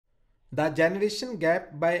The Generation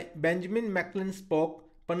Gap by Benjamin Mclane Spock.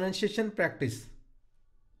 Pronunciation practice.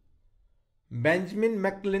 Benjamin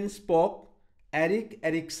Mclane Spock, Eric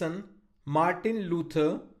Erikson, Martin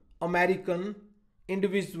Luther, American,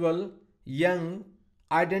 individual, young,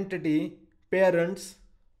 identity, parents,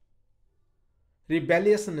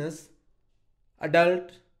 rebelliousness,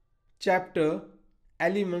 adult, chapter,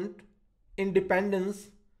 element, independence,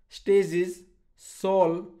 stages,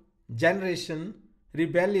 soul, generation,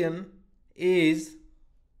 rebellion, age,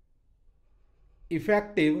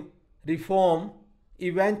 effective, reform,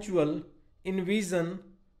 eventual, envision,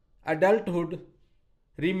 adulthood,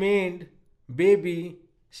 remained, baby,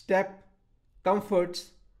 step,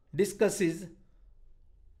 comforts, discusses,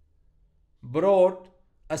 brought,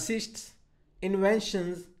 assists,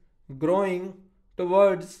 inventions, growing,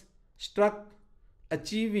 towards, struck,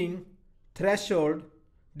 achieving, threshold,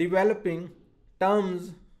 developing,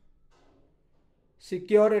 terms,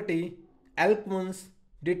 security, eloquence,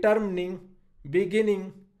 determining,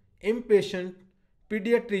 beginning, impatient,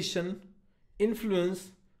 pediatrician,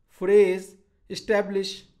 influence, phrase,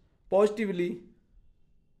 establish, positively,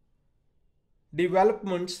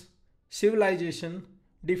 developments, civilization,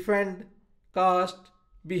 defend, caste,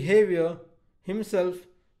 behavior, himself,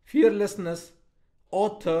 fearlessness,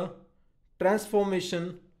 author,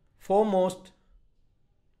 transformation, foremost,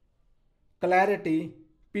 clarity,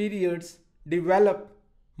 periods, develop,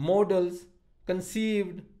 models,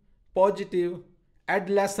 conceived, positive,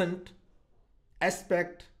 adolescent,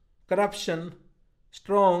 aspect, corruption,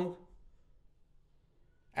 strong,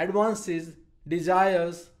 advances,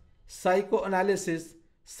 desires, psychoanalysis,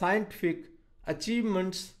 scientific,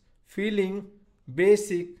 achievements, feeling,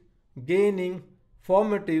 basic, gaining,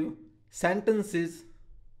 formative, sentences,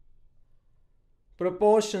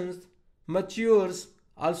 proportions, matures,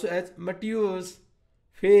 also as matures,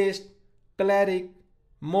 faced, cleric,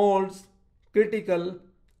 molds, critical,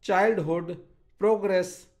 childhood,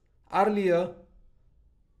 progress, earlier,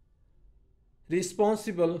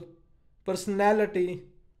 responsible, personality,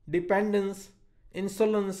 dependence,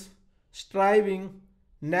 insolence, striving,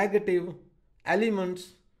 negative,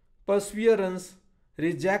 elements, perseverance,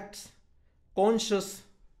 rejects, conscious,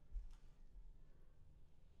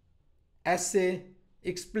 essay,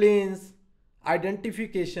 explains,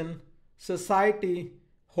 identification, society,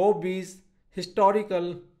 hobbies,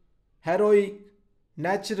 historical, heroic,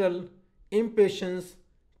 natural, impatience,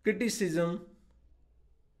 criticism,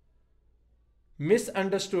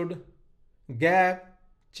 misunderstood, gap,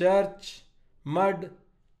 church, mud,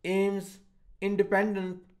 aims,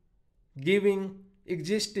 independent, giving,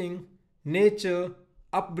 existing, nature,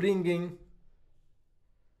 upbringing,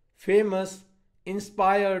 famous,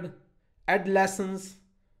 inspired, adolescence,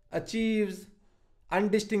 achieves,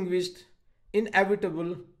 undistinguished,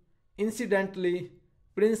 inevitable, incidentally,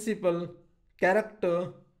 principle,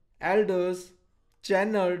 character, elders,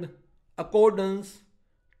 channeled, accordance,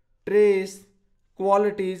 trace,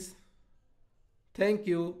 qualities. Thank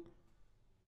you.